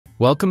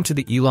Welcome to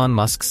the Elon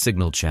Musk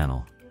Signal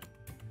channel.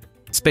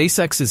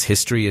 SpaceX's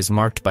history is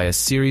marked by a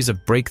series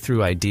of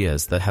breakthrough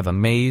ideas that have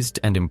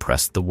amazed and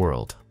impressed the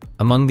world.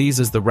 Among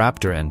these is the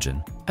Raptor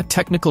Engine, a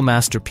technical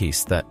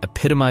masterpiece that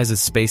epitomizes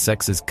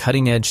SpaceX's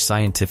cutting-edge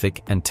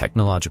scientific and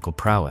technological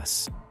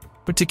prowess.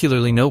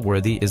 Particularly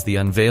noteworthy is the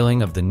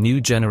unveiling of the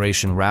new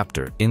generation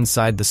Raptor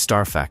inside the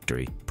Star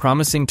Factory,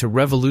 promising to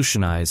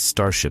revolutionize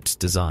Starship's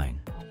design.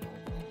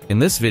 In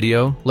this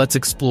video, let's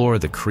explore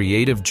the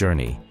creative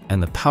journey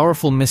and the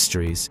powerful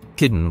mysteries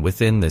hidden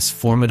within this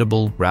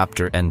formidable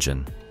Raptor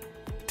engine.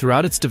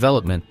 Throughout its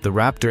development, the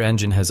Raptor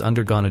engine has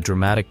undergone a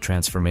dramatic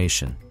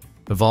transformation,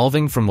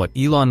 evolving from what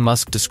Elon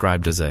Musk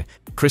described as a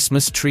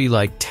Christmas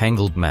tree-like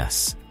tangled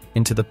mess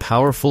into the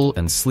powerful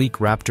and sleek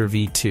Raptor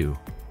V2.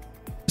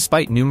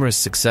 Despite numerous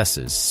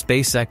successes,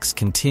 SpaceX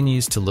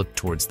continues to look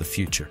towards the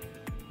future.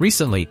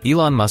 Recently,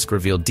 Elon Musk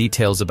revealed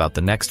details about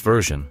the next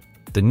version,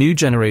 the new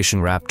generation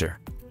Raptor.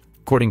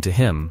 According to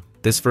him,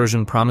 this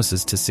version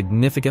promises to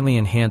significantly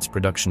enhance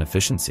production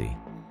efficiency.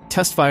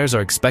 Test fires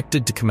are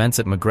expected to commence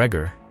at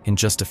McGregor in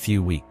just a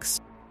few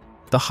weeks.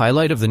 The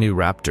highlight of the new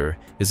Raptor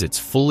is its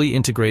fully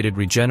integrated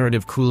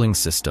regenerative cooling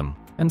system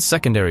and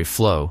secondary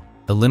flow,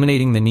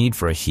 eliminating the need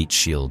for a heat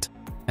shield,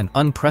 an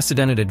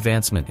unprecedented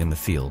advancement in the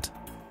field.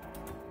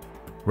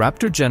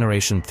 Raptor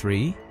Generation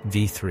 3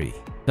 V3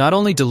 not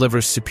only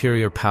delivers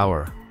superior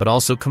power, but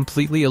also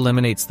completely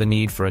eliminates the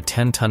need for a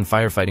 10-ton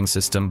firefighting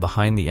system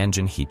behind the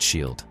engine heat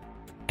shield.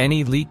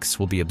 Any leaks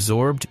will be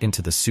absorbed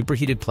into the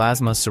superheated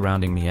plasma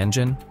surrounding the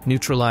engine,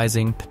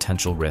 neutralizing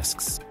potential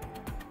risks.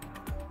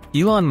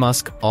 Elon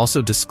Musk also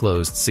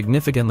disclosed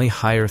significantly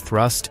higher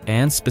thrust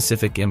and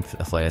specific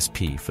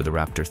ISP for the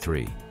Raptor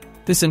 3.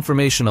 This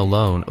information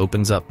alone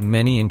opens up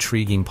many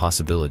intriguing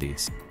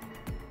possibilities.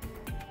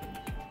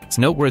 It's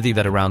noteworthy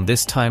that around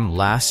this time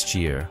last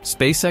year,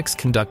 SpaceX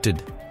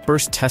conducted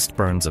first test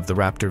burns of the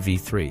Raptor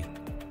V3.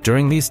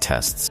 During these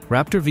tests,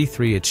 Raptor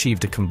V3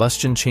 achieved a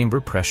combustion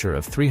chamber pressure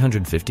of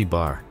 350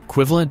 bar,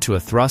 equivalent to a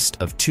thrust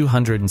of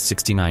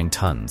 269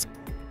 tons.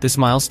 This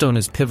milestone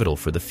is pivotal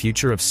for the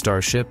future of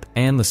Starship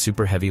and the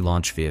Super Heavy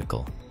launch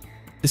vehicle.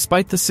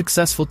 Despite the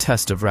successful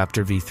test of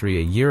Raptor V3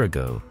 a year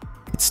ago,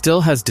 it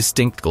still has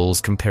distinct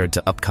goals compared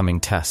to upcoming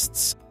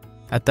tests.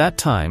 At that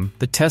time,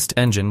 the test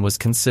engine was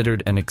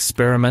considered an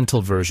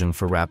experimental version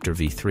for Raptor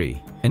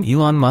V3, and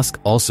Elon Musk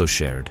also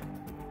shared.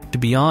 To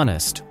be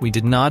honest, we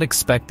did not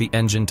expect the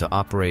engine to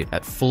operate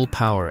at full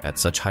power at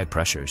such high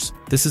pressures.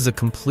 This is a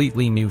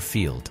completely new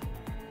field.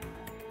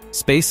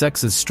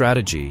 SpaceX's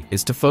strategy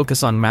is to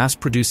focus on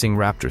mass-producing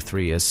Raptor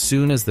 3 as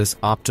soon as this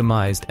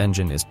optimized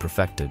engine is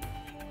perfected.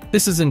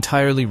 This is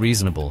entirely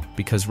reasonable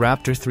because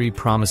Raptor 3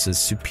 promises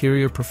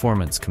superior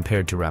performance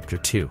compared to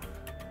Raptor 2.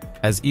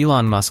 As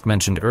Elon Musk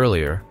mentioned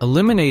earlier,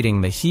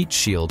 eliminating the heat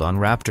shield on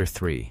Raptor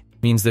 3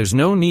 means there's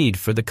no need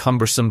for the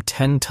cumbersome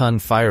 10-ton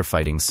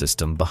firefighting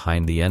system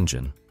behind the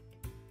engine.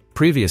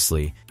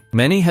 Previously,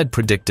 many had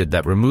predicted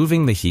that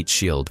removing the heat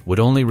shield would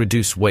only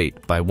reduce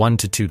weight by 1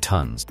 to 2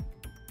 tons.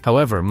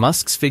 However,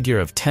 Musk's figure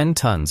of 10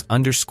 tons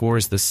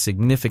underscores the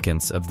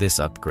significance of this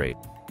upgrade.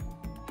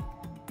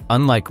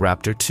 Unlike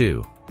Raptor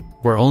 2,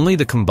 where only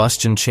the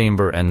combustion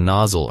chamber and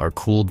nozzle are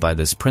cooled by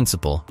this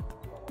principle,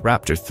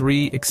 Raptor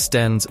 3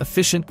 extends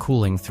efficient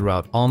cooling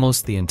throughout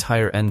almost the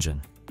entire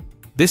engine.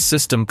 This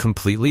system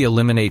completely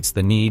eliminates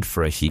the need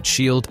for a heat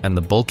shield and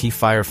the bulky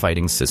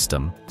firefighting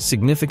system,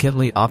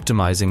 significantly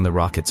optimizing the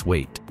rocket's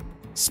weight.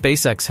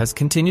 SpaceX has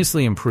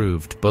continuously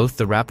improved both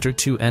the Raptor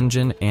 2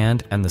 engine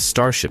and the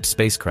Starship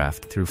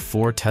spacecraft through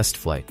 4 test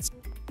flights.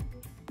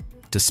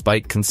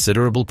 Despite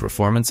considerable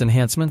performance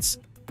enhancements,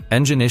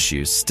 engine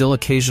issues still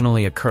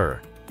occasionally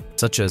occur,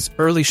 such as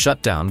early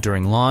shutdown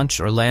during launch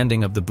or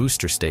landing of the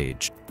booster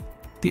stage.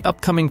 The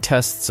upcoming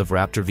tests of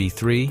Raptor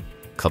V3,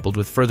 coupled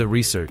with further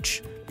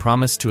research,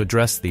 promise to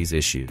address these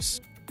issues.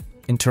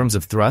 In terms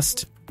of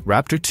thrust,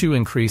 Raptor 2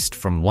 increased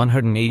from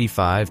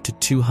 185 to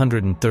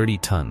 230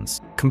 tons,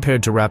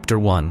 compared to Raptor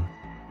 1.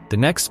 The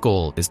next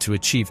goal is to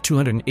achieve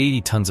 280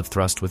 tons of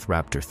thrust with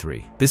Raptor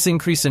 3. This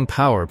increase in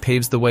power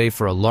paves the way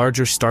for a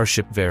larger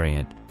Starship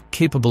variant,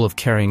 capable of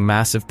carrying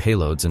massive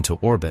payloads into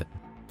orbit.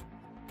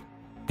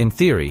 In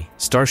theory,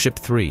 Starship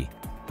 3,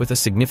 with a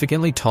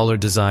significantly taller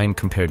design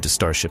compared to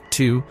Starship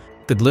 2,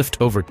 could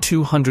lift over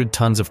 200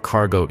 tons of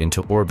cargo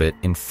into orbit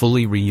in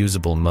fully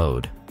reusable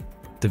mode.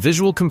 The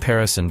visual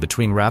comparison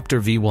between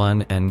Raptor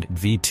V1 and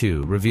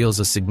V2 reveals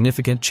a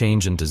significant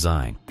change in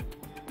design.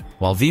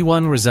 While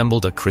V1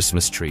 resembled a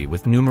Christmas tree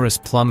with numerous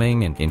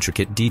plumbing and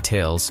intricate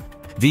details,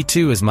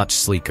 V2 is much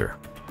sleeker.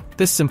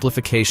 This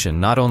simplification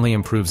not only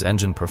improves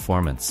engine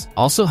performance,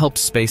 also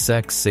helps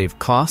SpaceX save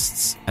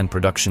costs and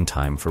production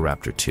time for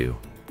Raptor 2.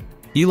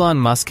 Elon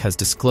Musk has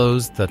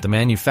disclosed that the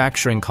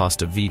manufacturing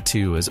cost of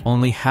V2 is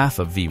only half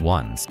of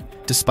V1's,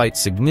 despite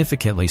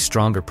significantly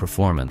stronger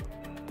performance.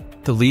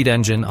 The lead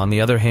engine, on the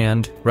other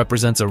hand,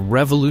 represents a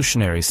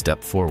revolutionary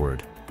step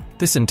forward.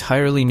 This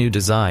entirely new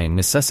design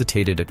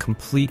necessitated a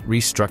complete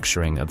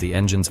restructuring of the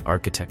engine's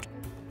architecture.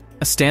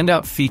 A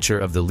standout feature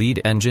of the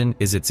lead engine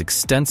is its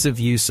extensive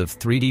use of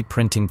 3D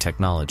printing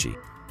technology.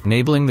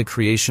 enabling the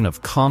creation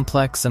of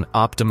complex and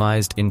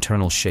optimized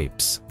internal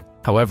shapes.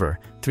 However,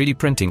 3D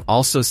printing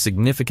also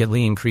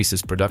significantly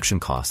increases production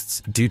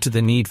costs due to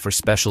the need for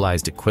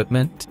specialized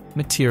equipment,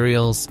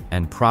 materials,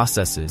 and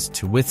processes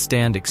to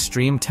withstand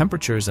extreme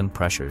temperatures and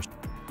pressures.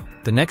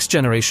 The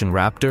next-generation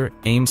Raptor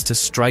aims to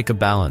strike a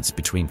balance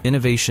between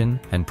innovation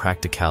and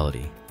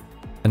practicality.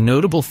 A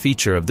notable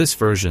feature of this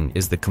version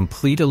is the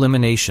complete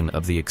elimination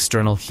of the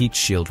external heat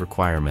shield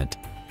requirement,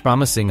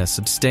 promising a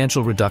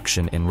substantial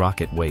reduction in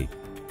rocket weight.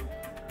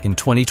 In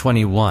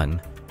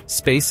 2021,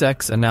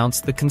 SpaceX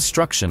announced the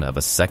construction of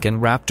a second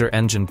Raptor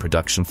engine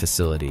production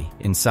facility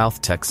in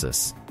South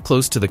Texas,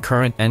 close to the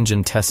current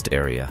engine test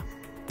area.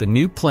 The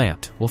new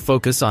plant will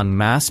focus on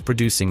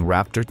mass-producing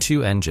Raptor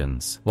 2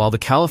 engines, while the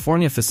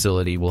California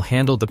facility will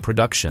handle the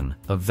production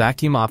of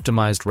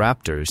vacuum-optimized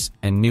Raptors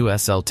and new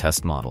SL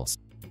test models.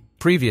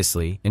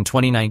 Previously, in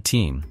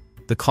 2019,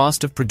 the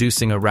cost of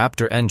producing a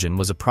Raptor engine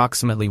was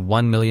approximately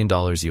 $1 million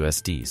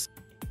USD.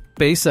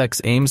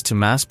 SpaceX aims to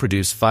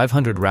mass-produce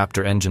 500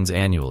 Raptor engines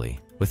annually,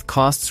 with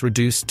costs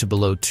reduced to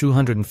below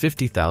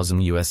 $250,000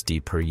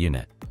 USD per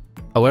unit.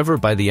 However,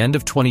 by the end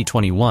of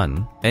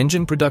 2021,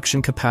 engine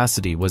production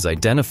capacity was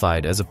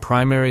identified as a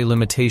primary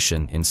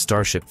limitation in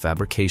Starship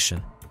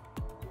fabrication.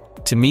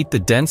 To meet the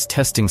dense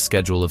testing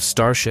schedule of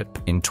Starship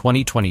in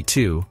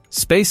 2022,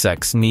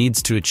 SpaceX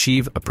needs to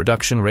achieve a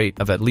production rate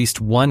of at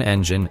least one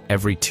engine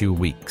every 2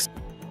 weeks.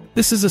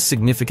 This is a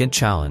significant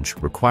challenge,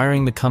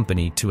 requiring the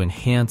company to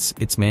enhance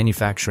its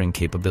manufacturing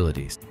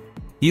capabilities.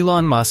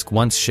 Elon Musk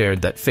once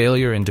shared that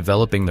failure in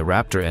developing the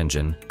Raptor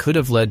engine could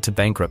have led to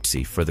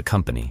bankruptcy for the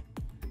company.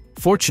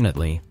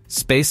 Fortunately,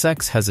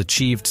 SpaceX has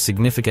achieved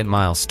significant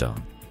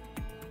milestone.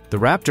 The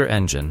Raptor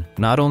engine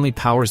not only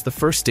powers the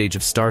first stage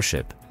of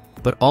Starship,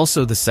 but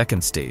also the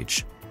second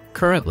stage.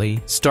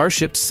 Currently,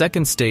 Starship's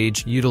second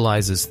stage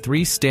utilizes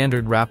 3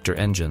 standard Raptor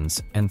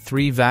engines and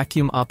 3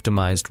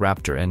 vacuum-optimized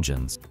Raptor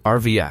engines,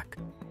 RVAC.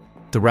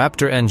 The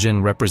Raptor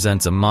engine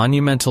represents a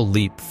monumental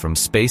leap from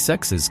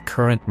SpaceX's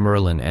current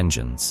Merlin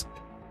engines.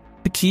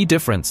 The key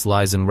difference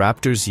lies in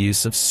Raptor's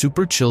use of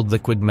super-chilled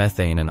liquid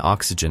methane and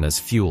oxygen as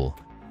fuel,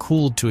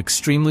 cooled to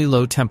extremely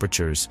low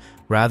temperatures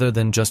rather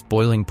than just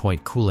boiling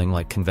point cooling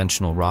like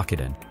conventional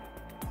rocket engines.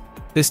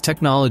 This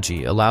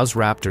technology allows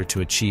Raptor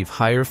to achieve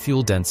higher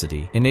fuel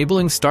density,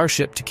 enabling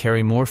Starship to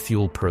carry more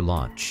fuel per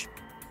launch.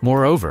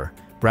 Moreover,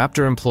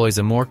 Raptor employs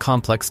a more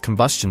complex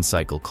combustion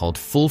cycle called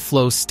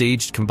full-flow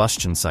staged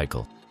combustion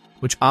cycle,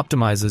 which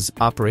optimizes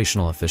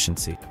operational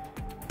efficiency.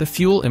 The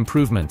fuel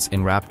improvements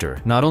in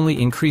Raptor not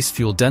only increase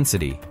fuel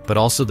density, but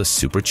also the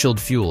super-chilled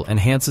fuel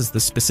enhances the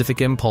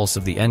specific impulse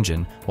of the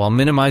engine while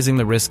minimizing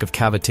the risk of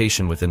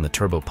cavitation within the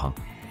turbopump.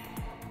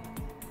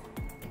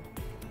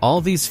 All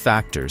these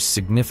factors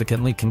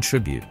significantly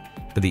contribute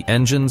to the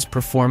engine's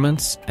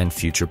performance and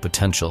future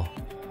potential.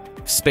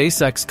 If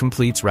SpaceX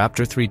completes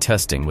Raptor 3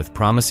 testing with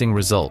promising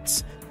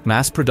results,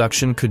 mass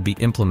production could be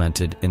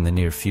implemented in the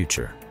near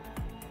future.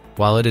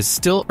 While it is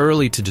still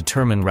early to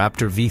determine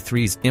Raptor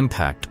V3's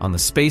impact on the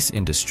space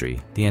industry,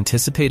 the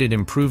anticipated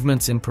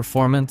improvements in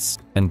performance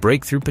and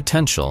breakthrough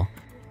potential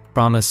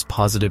promise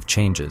positive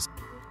changes.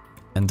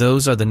 And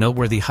those are the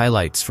noteworthy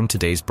highlights from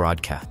today's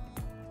broadcast.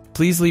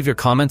 Please leave your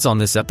comments on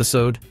this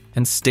episode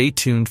and stay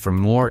tuned for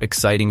more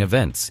exciting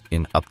events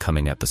in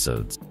upcoming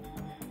episodes.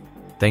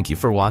 Thank you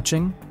for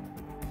watching.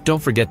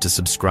 Don't forget to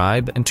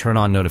subscribe and turn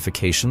on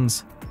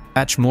notifications.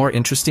 Watch more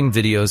interesting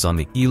videos on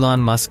the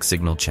Elon Musk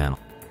Signal channel.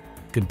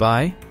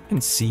 Goodbye,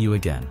 and see you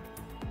again.